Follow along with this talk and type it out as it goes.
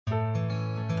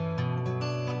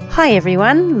Hi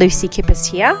everyone, Lucy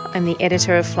Kippist here. I'm the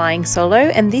editor of Flying Solo,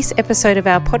 and this episode of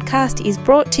our podcast is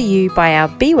brought to you by our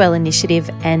Be Well initiative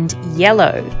and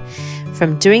Yellow.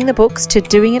 From doing the books to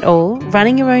doing it all,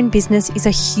 running your own business is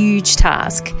a huge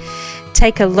task.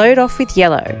 Take a load off with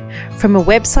Yellow. From a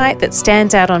website that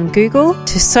stands out on Google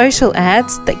to social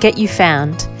ads that get you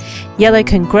found. Yellow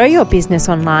can grow your business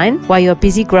online while you're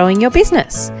busy growing your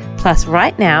business. Plus,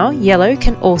 right now, Yellow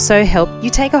can also help you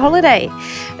take a holiday.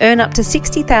 Earn up to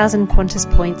 60,000 Qantas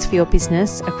points for your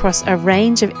business across a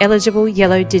range of eligible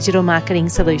Yellow digital marketing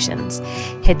solutions.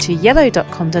 Head to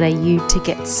yellow.com.au to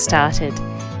get started.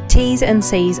 T's and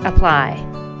C's apply.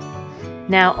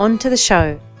 Now on to the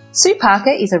show. Sue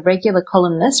Parker is a regular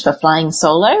columnist for Flying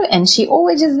Solo, and she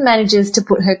always manages to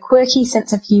put her quirky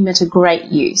sense of humour to great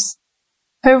use.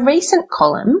 Her recent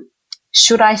column,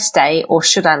 Should I Stay or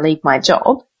Should I Leave My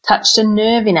Job?, touched a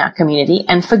nerve in our community,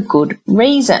 and for good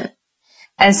reason.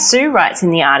 As Sue writes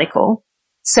in the article,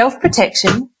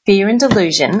 self-protection, fear and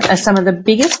delusion are some of the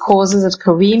biggest causes of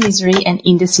career misery and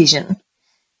indecision.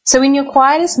 So in your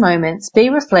quietest moments, be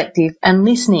reflective and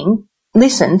listen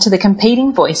to the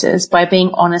competing voices by being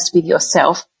honest with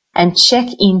yourself and check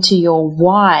into your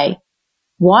why.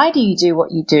 Why do you do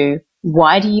what you do?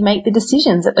 Why do you make the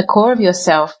decisions at the core of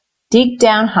yourself? Dig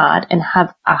down hard and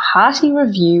have a hearty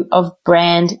review of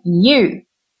brand you.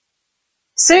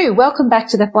 Sue, welcome back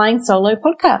to the Flying Solo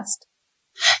podcast.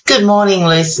 Good morning,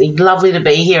 Lucy. Lovely to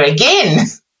be here again.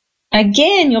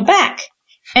 Again, you're back.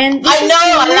 And I know,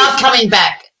 I love coming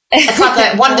back. It's like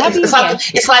that one.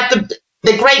 It's like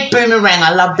the great boomerang.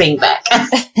 I love being back.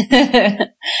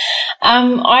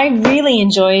 I really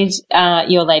enjoyed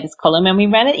your latest column, and we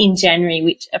ran it in January,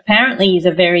 which apparently is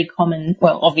a very common,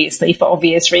 well, obviously for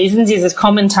obvious reasons, is a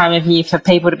common time of year for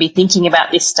people to be thinking about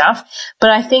this stuff.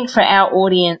 But I think for our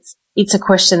audience, it's a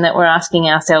question that we're asking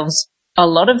ourselves a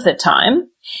lot of the time.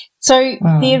 So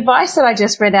the advice that I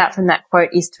just read out from that quote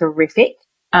is terrific.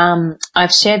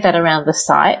 I've shared that around the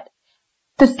site.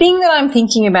 The thing that I'm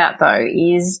thinking about, though,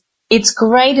 is it's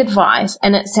great advice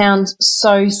and it sounds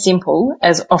so simple,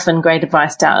 as often great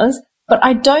advice does, but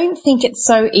I don't think it's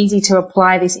so easy to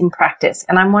apply this in practice.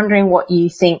 And I'm wondering why you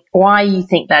think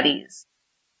that is.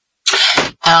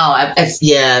 Oh,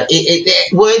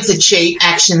 words are cheap,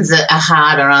 actions are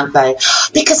harder, aren't they?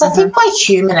 Because I think our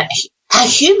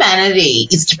humanity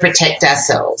is to protect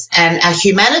ourselves, and our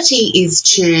humanity is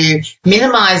to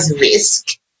minimise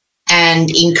risk and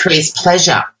increase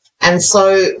pleasure. And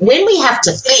so when we have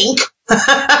to think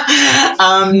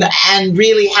and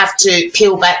really have to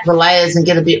peel back the layers and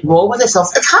get a bit raw with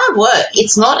ourselves, it's hard work.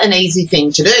 It's not an easy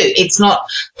thing to do. It's not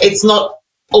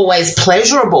always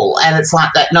pleasurable, and it's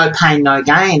like that no pain, no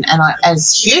gain. And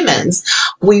as humans,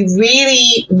 we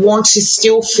really want to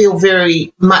still feel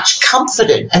very much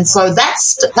comforted. And so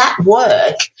that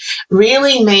work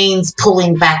really means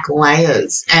pulling back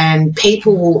layers, and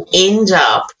people will end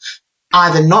up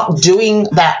either not doing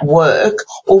that work,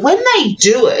 or when they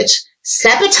do it,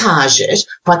 sabotage it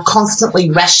by constantly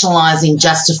rationalising,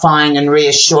 justifying and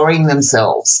reassuring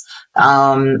themselves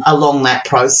along that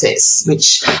process,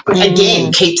 which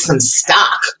again keeps them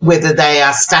stuck, whether they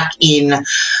are stuck in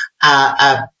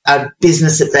a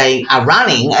business that they are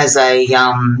running as a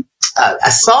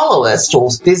soloist or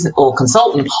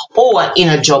consultant, or in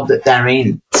a job that they're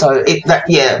in. So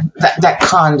that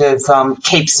kind of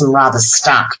keeps them rather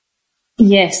stuck.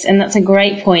 Yes, and that's a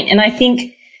great point. And I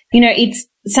think,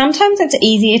 sometimes it's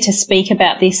easier to speak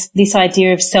about this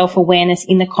idea of self-awareness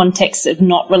in the context of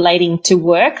not relating to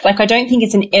work. Like, I don't think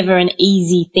it's ever an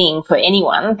easy thing for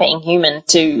anyone, being human,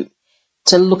 to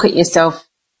look at yourself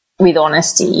with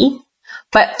honesty.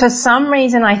 But for some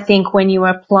reason, I think when you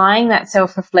are applying that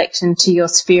self-reflection to your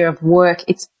sphere of work,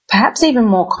 it's perhaps even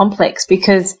more complex,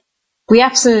 because we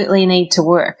absolutely need to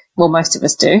work. Well, most of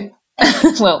us do.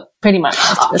 Well, pretty much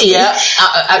most of us do.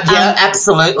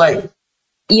 Absolutely.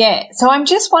 Yeah. So I'm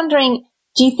just wondering,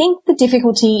 do you think the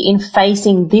difficulty in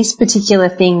facing this particular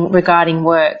thing regarding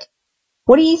work,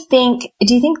 what do you think?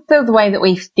 Do you think the way that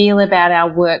we feel about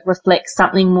our work reflects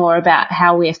something more about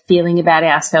how we're feeling about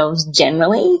ourselves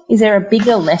generally? Is there a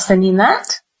bigger lesson in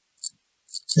that?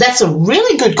 That's a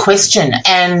really good question.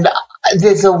 And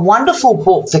there's a wonderful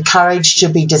book, The Courage to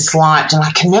be Disliked, and I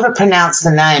can never pronounce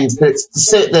the names, but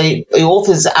the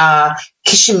authors are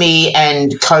Kishimi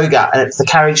and Koga, and it's The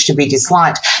Courage to be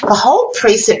Disliked. The whole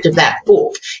precept of that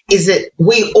book is that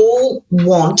we all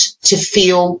want to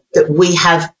feel that we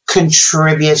have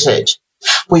contributed.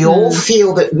 We all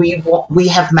feel that we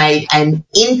have made an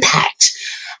impact,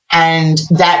 and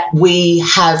that we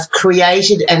have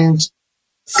created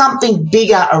something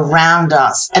bigger around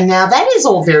us. And now that is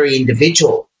all very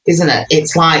individual. isn't it?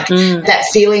 It's like that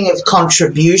feeling of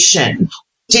contribution.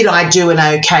 Did I do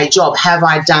an okay job? Have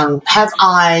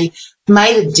I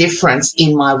made a difference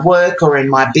in my work or in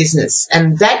my business?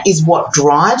 And that is what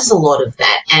drives a lot of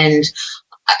that. And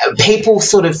people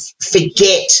sort of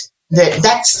forget that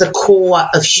that's the core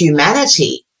of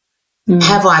humanity.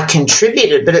 Have I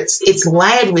contributed? But it's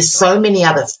layered with so many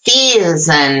other fears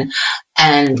and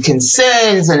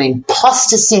concerns and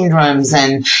imposter syndromes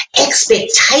and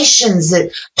expectations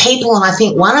that people, and I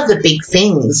think one of the big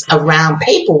things around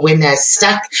people when they're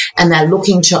stuck and they're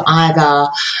looking to either,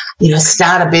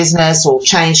 start a business or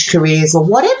change careers or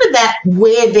whatever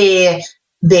where their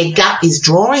gut is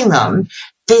drawing them,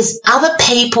 there's other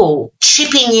people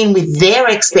chipping in with their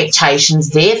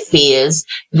expectations, their fears,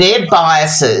 their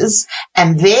biases,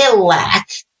 and their lack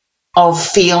of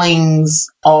feelings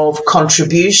of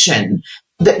contribution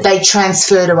that they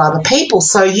transfer to other people.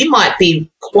 So you might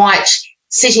be quite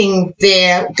sitting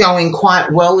there going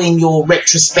quite well in your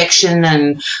retrospection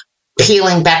and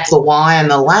peeling back the why and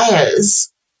the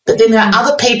layers, but then there are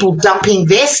other people dumping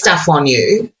their stuff on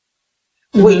you,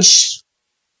 which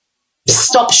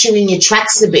stops you in your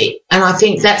tracks a bit. And I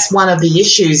think that's one of the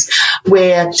issues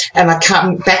where, and I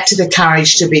come back to the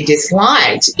courage to be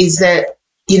disliked, is that,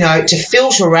 to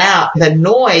filter out the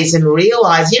noise and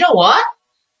realise,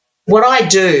 what I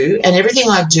do and everything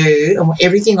I do and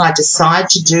everything I decide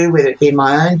to do, whether it be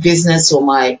my own business or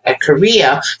my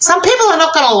career, some people are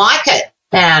not going to like it.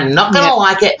 They're not going to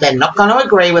like it. They're not going to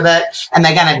agree with it, and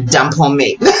they're going to dump on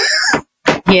me.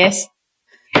 Yes.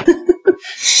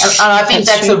 And I think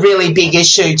that's a really big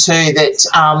issue too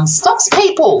that stops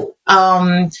people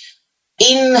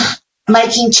in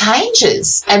making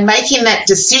changes and making that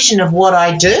decision of what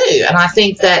I do. And I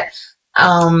think that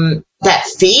that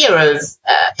fear of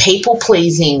people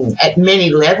pleasing at many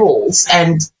levels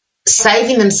and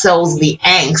saving themselves the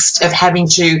angst of having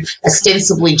to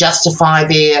ostensibly justify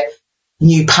their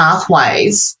new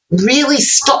pathways really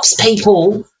stops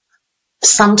people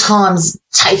sometimes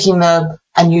taking a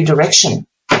new direction.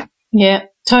 Yeah,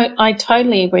 I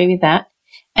totally agree with that.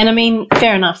 And I mean,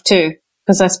 fair enough too,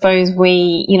 because I suppose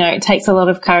it takes a lot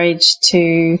of courage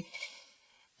to,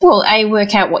 well, A,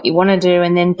 work out what you want to do,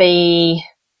 and then B,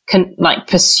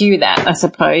 pursue that, I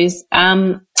suppose.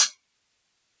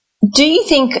 Do you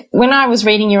think, when I was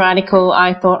reading your article,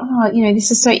 I thought,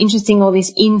 this is so interesting, all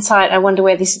this insight. I wonder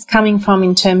where this is coming from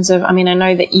in terms of, I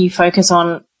know that you focus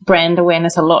on brand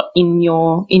awareness a lot in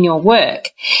your work.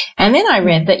 And then I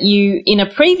read that you, in a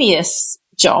previous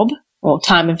job or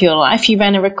time of your life, you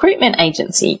ran a recruitment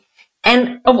agency.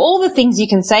 And of all the things you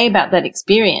can say about that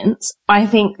experience, I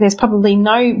think there's probably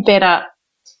no better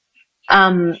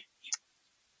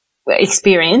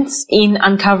experience in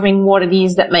uncovering what it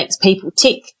is that makes people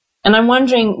tick. And I'm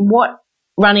wondering what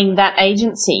running that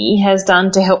agency has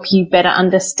done to help you better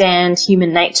understand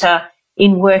human nature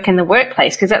in work and the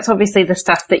workplace, because that's obviously the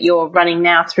stuff that you're running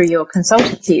now through your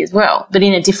consultancy as well, but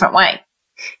in a different way.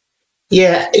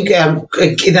 Yeah,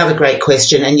 another great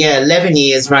question. And 11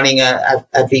 years running a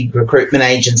big recruitment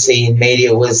agency in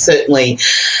media was certainly,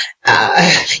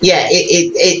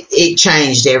 it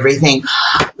changed everything.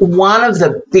 One of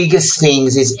the biggest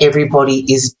things is everybody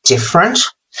is different.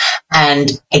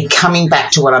 And coming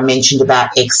back to what I mentioned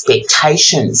about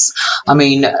expectations,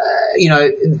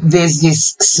 there's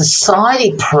this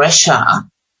society pressure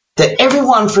that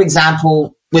everyone, for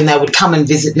example, when they would come and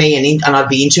visit me and I'd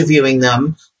be interviewing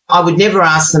them, I would never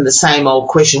ask them the same old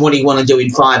question, what do you want to do in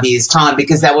 5 years' time?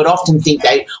 Because they would often think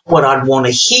what I'd want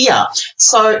to hear.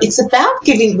 So it's about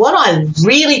what I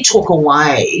really took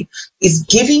away is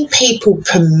giving people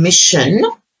permission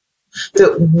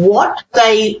that what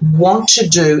they want to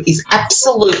do is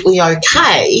absolutely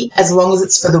okay as long as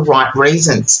it's for the right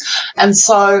reasons. And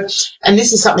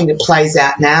this is something that plays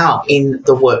out now in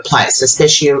the workplace,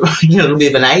 especially, a little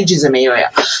bit of an ageism area,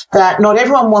 that not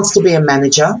everyone wants to be a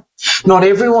manager. Not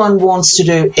everyone wants to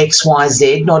do X, Y,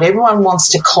 Z. Not everyone wants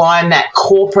to climb that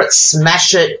corporate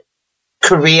smash it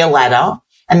career ladder.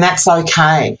 And that's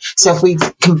okay. So if we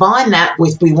combine that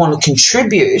with we want to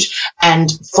contribute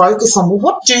and focus on, well,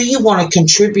 what do you want to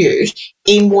contribute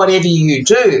in whatever you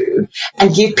do,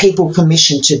 and give people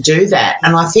permission to do that.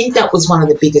 And I think that was one of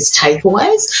the biggest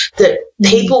takeaways, that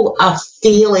people are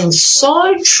feeling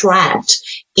so trapped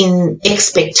in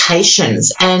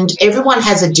expectations, and everyone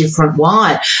has a different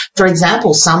why. For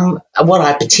example, what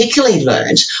I particularly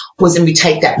learned was, and we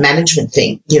take that management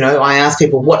thing, I ask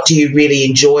people, what do you really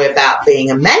enjoy about being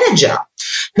a manager?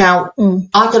 Now,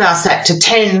 I could ask that to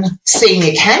 10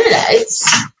 senior candidates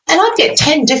and I'd get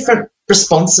 10 different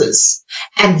responses.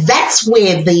 And that's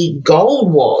where the goal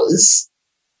was,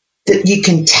 that you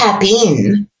can tap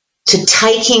in to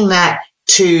taking that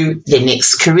to their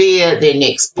next career, their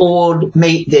next board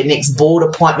meet, their next board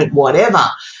appointment, whatever,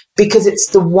 because it's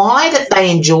the why that they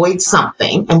enjoyed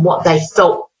something and what they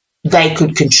felt they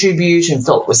could contribute and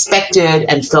felt respected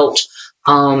and felt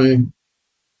that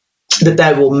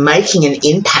they were making an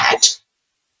impact,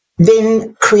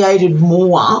 then created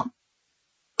more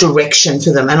direction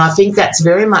for them. And I think that's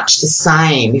very much the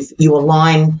same if you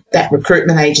align that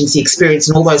recruitment agency experience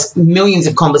and all those millions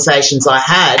of conversations I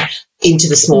had into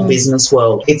the small business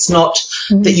world. It's not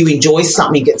that you enjoy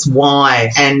something, it's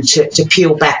why, and to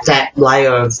peel back that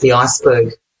layer of the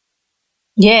iceberg.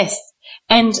 Yes.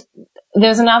 And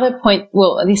there's another point,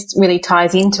 well, this really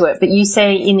ties into it, but you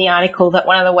say in the article that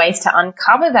one of the ways to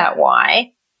uncover that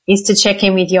why is to check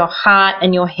in with your heart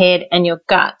and your head and your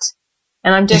gut.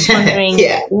 And I'm just wondering,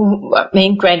 I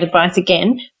mean, great advice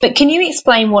again, but can you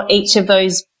explain what each of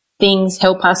those things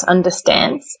help us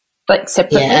understand, like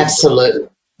separately? Yeah, absolutely.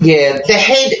 Yeah, the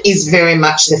head is very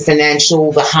much the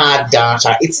financial, the hard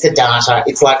data. It's the data.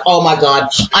 It's like, oh, my God,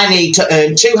 I need to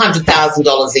earn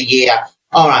 $200,000 a year.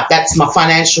 All right, that's my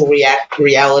financial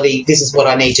reality. This is what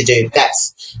I need to do.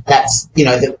 That's you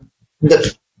know,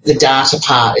 the data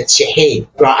part. It's your head,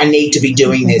 right? I need to be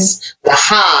doing this. The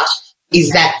heart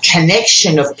is that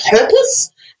connection of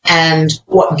purpose and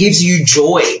what gives you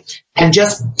joy. And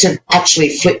just to actually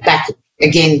flip back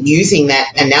again, using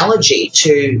that analogy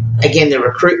to, again, the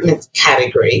recruitment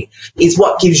category is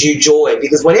what gives you joy,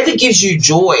 because whatever gives you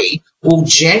joy will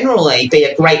generally be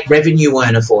a great revenue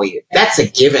earner for you. That's a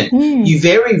given. You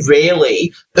very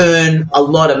rarely earn a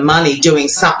lot of money doing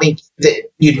something that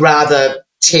you'd rather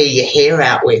tear your hair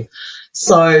out with.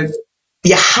 So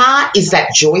your heart is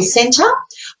that joy center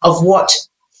of what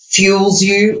fuels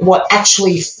you, what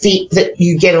actually that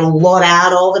you get a lot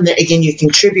out of and that, again, you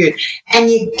contribute.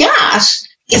 And your gut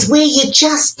is where you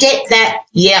just get that,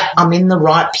 yeah, I'm in the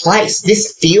right place.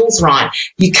 This feels right.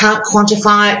 You can't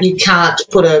quantify it. You can't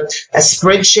put a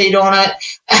spreadsheet on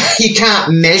it. You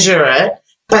can't measure it,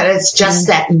 but it's just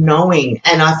that knowing.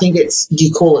 And I think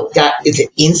you call it gut, it's an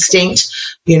instinct.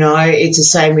 You know, it's the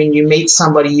same when you meet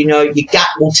somebody, you know, your gut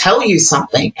will tell you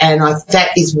something. And that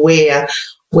is where,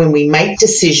 when we make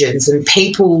decisions and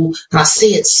people, and I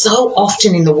see it so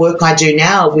often in the work I do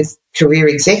now with career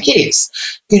executives,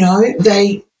 you know,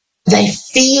 they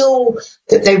feel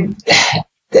that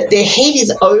that their head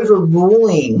is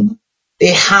overruling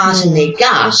their heart and their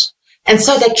gut, and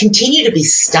so they continue to be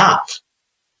stuck.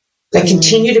 They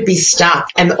continue to be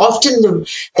stuck, and often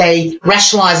they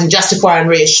rationalise and justify and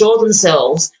reassure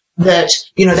themselves that,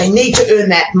 you know, they need to earn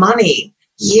that money.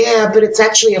 Yeah, but it's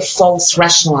actually a false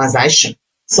rationalisation.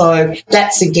 So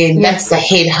that's, again, that's the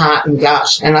head, heart and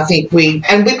gut. And I think with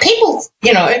people,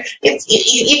 you know,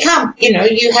 you can't, you know,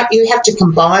 you have to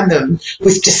combine them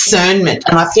with discernment.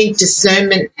 And I think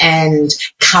discernment and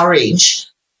courage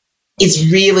is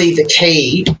really the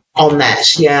key on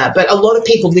that. Yeah. But a lot of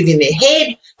people live in their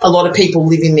head. A lot of people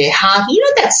live in their heart. You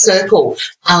know, that circle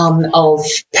of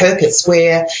purpose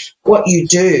where what you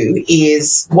do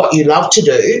is what you love to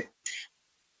do,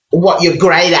 what you're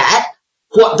great at,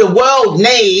 what the world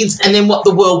needs, and then what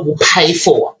the world will pay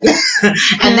for. And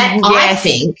I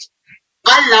think,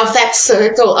 I love that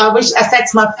circle. I wish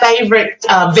that's my favourite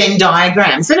Venn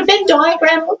diagram. Is it a Venn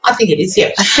diagram? I think it is,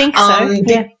 yeah. I think so,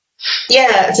 yeah.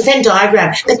 Yeah, it's a Venn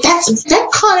diagram. That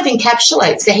kind of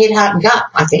encapsulates the head, heart and gut,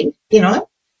 I think, you know.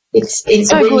 It's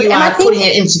so when you are putting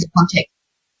it into the context.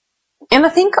 And I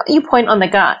think you point on the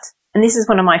gut, and this is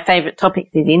one of my favourite topics,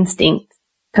 is instinct,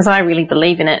 because I really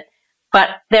believe in it. But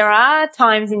there are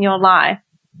times in your life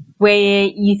where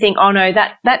you think, oh no,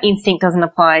 that instinct doesn't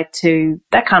apply to,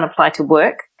 that can't apply to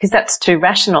work because that's too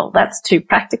rational, that's too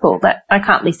practical, that I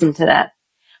can't listen to that.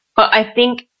 But I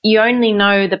think you only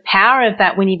know the power of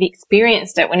that when you've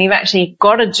experienced it, when you've actually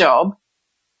got a job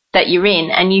that you're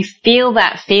in and you feel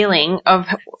that feeling of,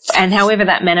 and however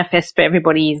that manifests for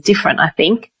everybody is different, I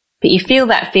think, but you feel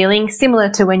that feeling similar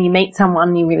to when you meet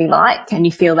someone you really like and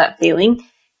you feel that feeling.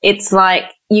 It's like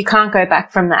you can't go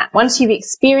back from that. Once you've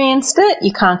experienced it,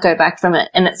 you can't go back from it.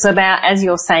 And it's about, as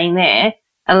you're saying there,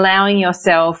 allowing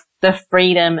yourself the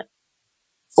freedom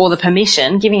or the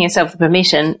permission, giving yourself the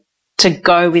permission to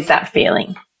go with that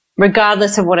feeling,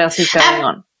 regardless of what else is going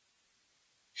on.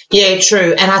 Yeah,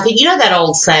 true. And I think, you know, that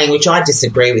old saying, which I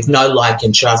disagree with, know, like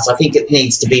and trust, I think it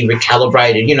needs to be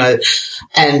recalibrated, you know.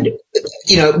 And,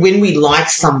 you know, when we like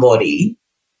somebody,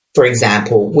 for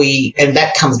example, and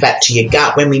that comes back to your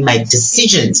gut, when we make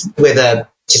decisions, whether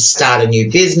to start a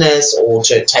new business or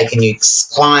to take a new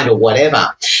client or whatever,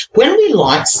 when we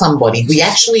like somebody, we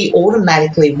actually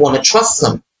automatically want to trust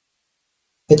them.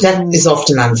 But that is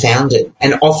often unfounded,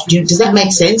 and often, does that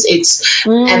make sense?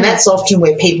 And that's often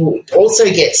where people also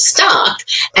get stuck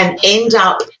and end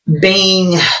up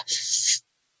being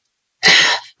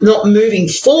not moving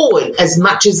forward as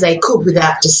much as they could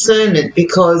without discernment,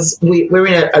 because we're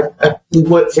in we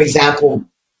work, for example,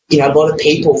 a lot of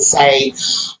people say,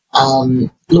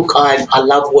 look, I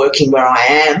love working where I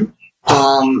am.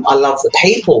 I love the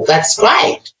people. That's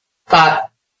great. But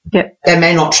they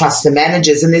may not trust the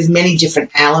managers, and there's many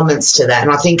different elements to that.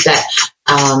 And I think that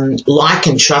like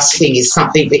and trust thing is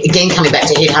something that, again, coming back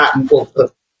to head, heart, and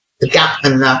the gut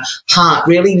and the heart,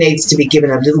 really needs to be given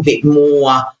a little bit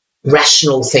more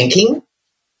rational thinking.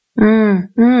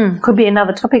 Could be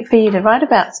another topic for you to write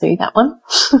about, Sue, that one.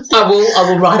 I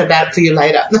will write about it for you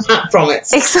later, I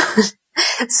promise. Excellent.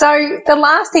 So the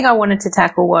last thing I wanted to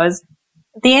tackle was,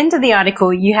 at the end of the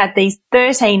article, you had these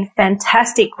 13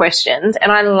 fantastic questions,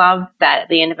 and I love that at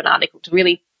the end of an article to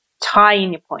really tie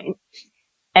in your point.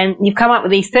 And you've come up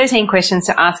with these 13 questions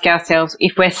to ask ourselves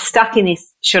if we're stuck in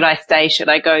this should I stay, should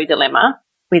I go dilemma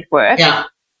with work. Yeah.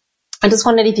 I just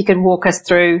wondered if you could walk us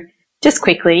through just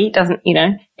quickly,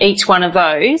 each one of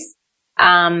those,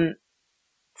 so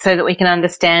that we can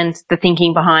understand the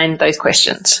thinking behind those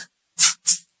questions.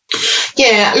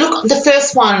 Yeah, look, the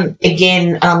first one,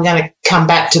 again, I'm going to come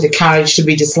back to the courage to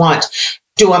be disliked.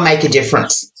 Do I make a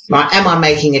difference? Right? Am I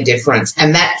making a difference?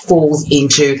 And that falls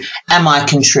into, am I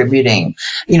contributing?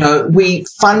 We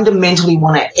fundamentally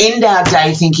want to end our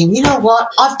day thinking, you know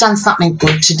what, I've done something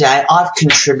good today. I've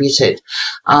contributed.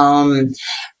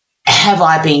 Have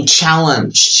I been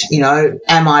challenged?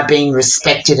 Am I being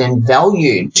respected and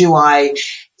valued? Do I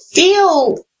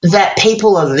feel that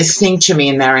people are listening to me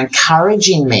and they're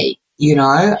encouraging me?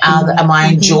 Am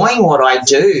I enjoying what I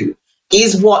do?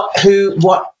 Is what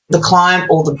the client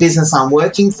or the business I'm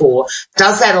working for,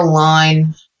 does that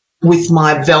align with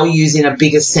my values in a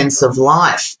bigger sense of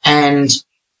life? And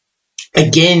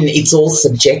again, it's all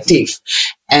subjective.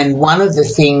 And one of the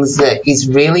things that is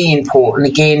really important,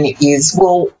 again, is,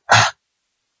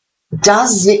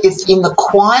 does it, in the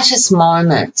quietest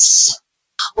moments,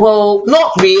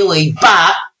 not really,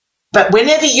 but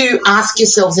whenever you ask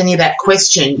yourselves any of that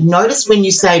question, notice when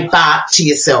you say but to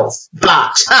yourself,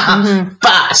 but,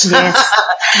 but, yes.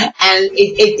 And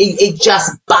it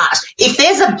just, but. If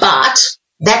there's a but,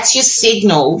 that's your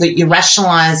signal that you're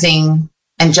rationalising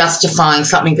and justifying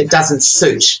something that doesn't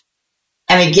suit.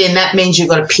 And again, that means you've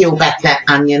got to peel back that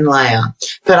onion layer.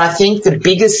 But I think the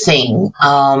biggest thing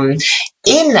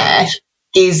in that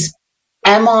is,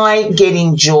 am I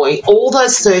getting joy? All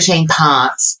those 13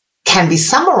 parts can be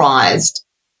summarised.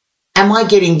 Am I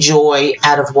getting joy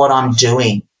out of what I'm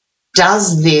doing?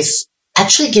 Does this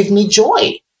actually give me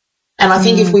joy? And I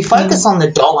think if we focus on the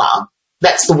dollar,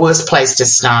 that's the worst place to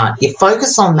start. You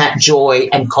focus on that joy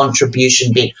and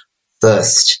contribution bit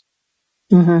first.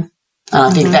 I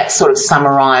think that sort of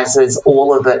summarises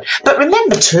all of it. But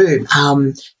remember too,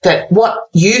 that what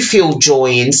you feel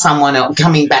joy in, someone else,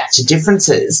 coming back to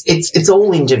differences, it's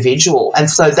all individual. And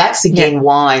so that's again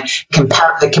why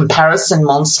the comparison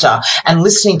monster and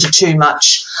listening to too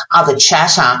much other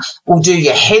chatter will do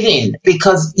your head in,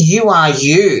 because you are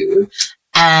you,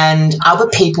 and other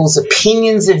people's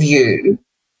opinions of you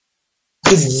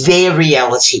is their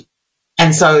reality.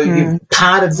 And so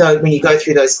part of those, when you go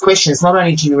through those questions, not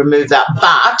only do you remove that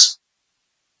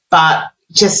but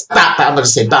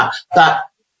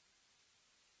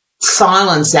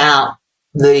silence out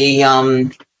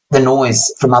the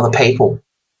noise from other people.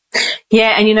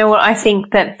 Yeah, and you know what? I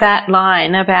think that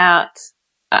line about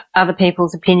other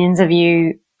people's opinions of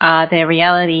you are their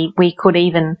reality, we could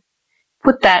even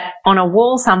put that on a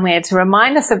wall somewhere to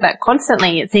remind us of that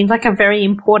constantly. It seems like a very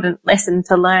important lesson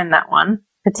to learn, that one,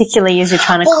 particularly as you're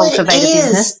trying to cultivate a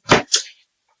business.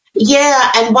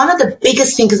 Yeah, and one of the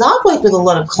biggest things, because I've worked with a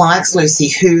lot of clients, Lucy,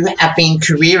 who have been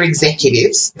career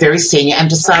executives, very senior, and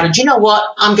decided, you know what,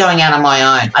 I'm going out on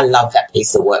my own. I love that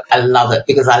piece of work. I love it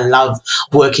because I love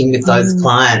working with those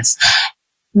clients.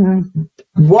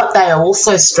 What they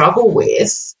also struggle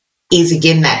with is,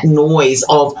 again, that noise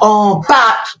of,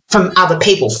 but from other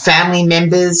people, family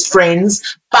members, friends,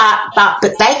 but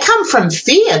they come from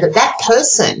fear that that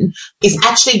person is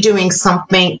actually doing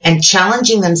something and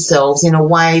challenging themselves in a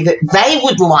way that they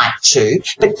would like to,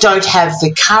 but don't have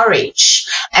the courage.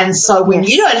 And so when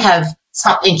you don't have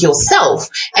something yourself,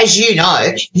 as you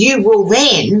know, you will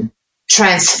then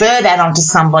transfer that onto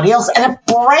somebody else. And it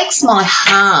breaks my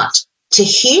heart to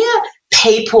hear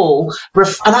people,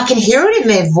 and I can hear it in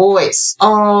their voice.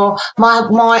 Oh,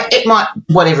 it might,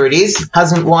 whatever it is,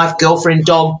 husband, wife, girlfriend,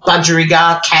 dog,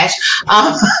 budgerigar, cat,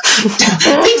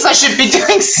 thinks I should be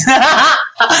doing,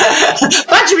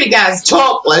 budgerigars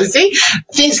talk, Lucy,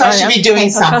 thinks I should be doing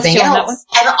something else.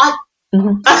 And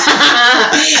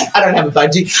I don't have a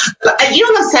budgie. But you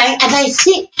know what I'm saying? And they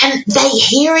think, and they're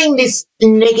hearing this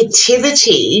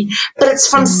negativity, but it's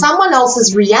from someone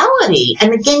else's reality.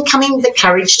 And again, coming with the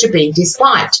courage to be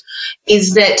disliked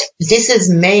is that this is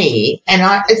me, and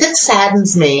that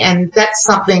saddens me. And that's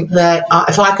something that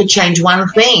if I could change one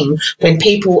thing when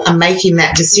people are making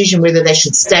that decision whether they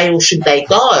should stay or should they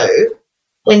go,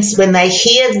 when they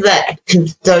hear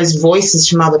those voices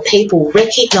from other people,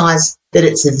 recognise that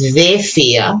it's their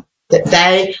fear, that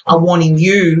they are wanting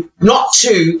you not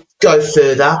to go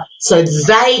further, so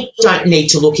they don't need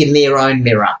to look in their own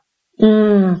mirror.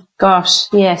 Gosh,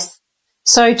 yes.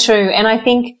 So true. And I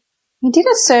think we did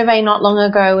a survey not long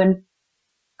ago, and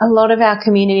a lot of our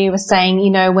community was saying,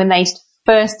 you know, when they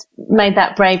first made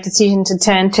that brave decision to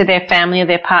turn to their family or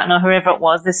their partner, whoever it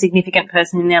was, the significant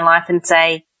person in their life, and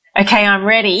say, okay, I'm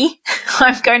ready,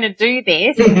 I'm going to do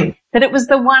this, that it was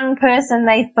the one person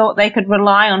they thought they could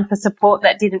rely on for support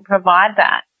that didn't provide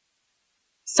that.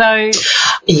 So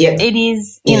it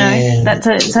is, you know,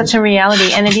 that's such a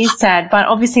reality, and it is sad. But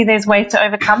obviously there's ways to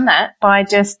overcome that by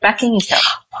just backing yourself.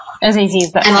 As easy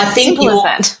as that. And I think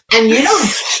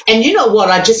and you know what,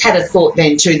 I just had a thought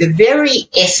then too. The very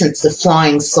essence of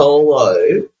flying solo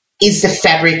is the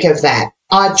fabric of that.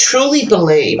 I truly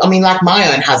believe, I mean, like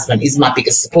my own husband is my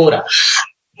biggest supporter.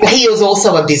 He is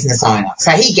also a business owner,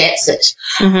 so he gets it.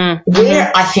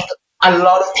 Where I think a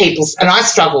lot of people, and I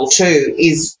struggle too,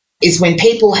 is when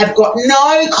people have got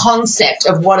no concept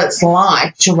of what it's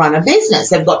like to run a business.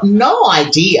 They've got no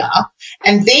idea,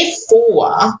 and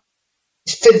therefore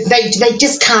they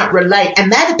just can't relate.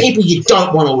 And they're the people you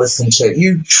don't want to listen to.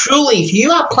 You truly, if you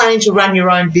are planning to run your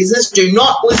own business, do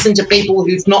not listen to people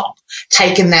who've not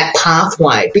taken that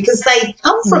pathway, because they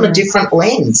come from a different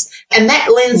lens, and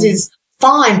that lens is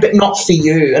fine but not for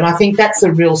you. And I think that's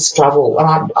a real struggle,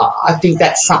 and I think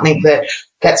that's something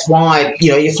that's why,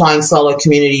 you know, your flying solo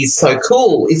community is so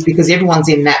cool, is because everyone's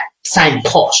in that same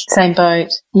pot. Same boat.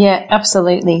 Yeah,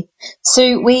 absolutely.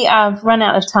 Sue, we have run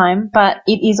out of time, but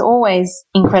it is always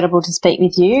incredible to speak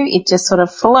with you. It just sort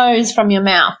of flows from your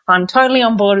mouth. I'm totally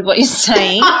on board with what you're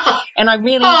saying. And I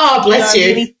really, bless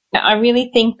you. I really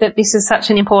think that this is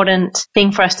such an important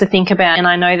thing for us to think about, and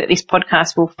I know that this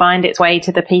podcast will find its way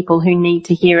to the people who need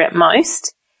to hear it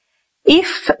most.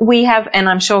 If we have, and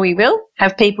I'm sure we will,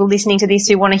 have people listening to this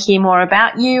who want to hear more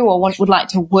about you or would like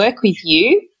to work with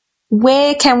you,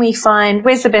 where's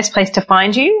the best place to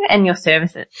find you and your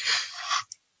services?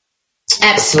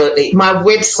 Absolutely. My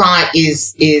website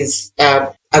is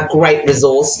a great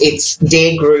resource. It's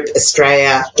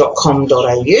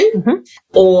daregroupaustralia.com.au,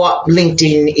 or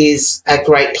LinkedIn is a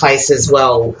great place as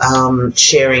well,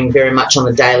 sharing very much on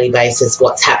a daily basis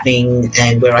what's happening,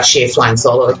 and where I share flying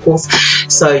solo, of course.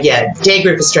 So, yeah,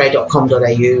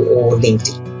 daregroupaustralia.com.au or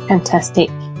LinkedIn. Fantastic.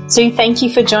 Sue, thank you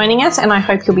for joining us, and I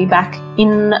hope you'll be back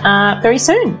in very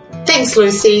soon. Thanks,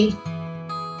 Lucy.